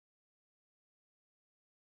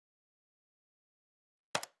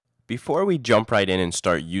Before we jump right in and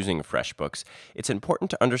start using FreshBooks, it's important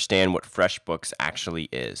to understand what FreshBooks actually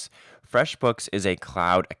is. FreshBooks is a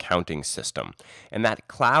cloud accounting system, and that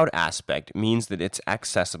cloud aspect means that it's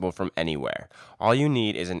accessible from anywhere. All you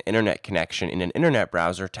need is an internet connection in an internet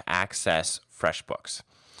browser to access FreshBooks.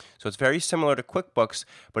 So it's very similar to QuickBooks,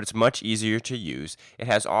 but it's much easier to use. It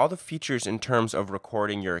has all the features in terms of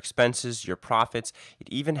recording your expenses, your profits. It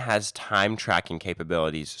even has time tracking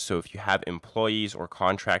capabilities. So if you have employees or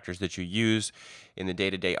contractors that you use in the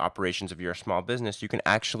day-to-day operations of your small business, you can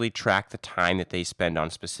actually track the time that they spend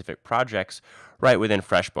on specific projects right within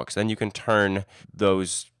FreshBooks. Then you can turn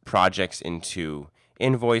those projects into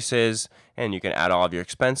invoices, and you can add all of your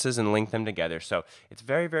expenses and link them together. So it's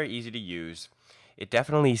very, very easy to use. It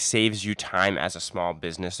definitely saves you time as a small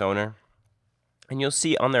business owner. And you'll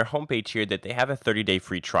see on their homepage here that they have a 30-day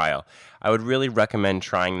free trial. I would really recommend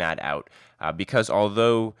trying that out because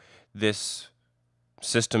although this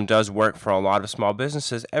system does work for a lot of small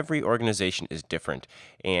businesses, every organization is different.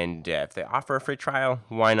 And if they offer a free trial,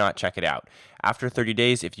 why not check it out? After 30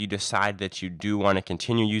 days, if you decide that you do want to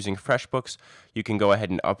continue using FreshBooks, you can go ahead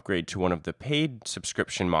and upgrade to one of the paid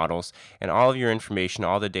subscription models, and all of your information,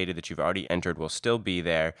 all the data that you've already entered will still be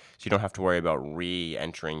there, so you don't have to worry about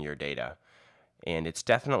re-entering your data. And it's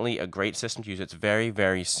definitely a great system to use. It's very,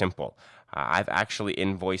 very simple. I've actually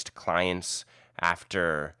invoiced clients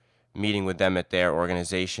after meeting with them at their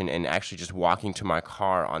organization and actually just walking to my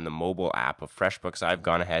car on the mobile app of FreshBooks. I've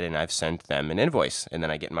gone ahead and I've sent them an invoice, and then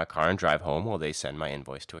I get in my car and drive home while they send my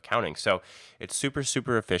invoice to accounting. So it's super,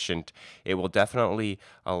 super efficient. It will definitely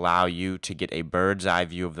allow you to get a bird's eye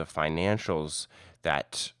view of the financials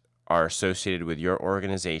that are associated with your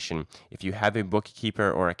organization. If you have a bookkeeper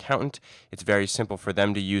or accountant, it's very simple for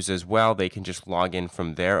them to use as well. They can just log in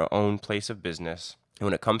from their own place of business. And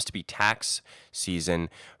when it comes to be tax season,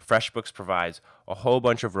 FreshBooks provides a whole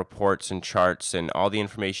bunch of reports and charts and all the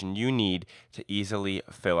information you need to easily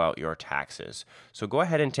fill out your taxes. So go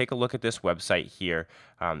ahead and take a look at this website here.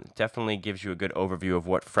 It definitely gives you a good overview of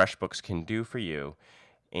what FreshBooks can do for you.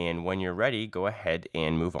 And when you're ready, go ahead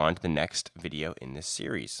and move on to the next video in this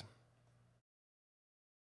series.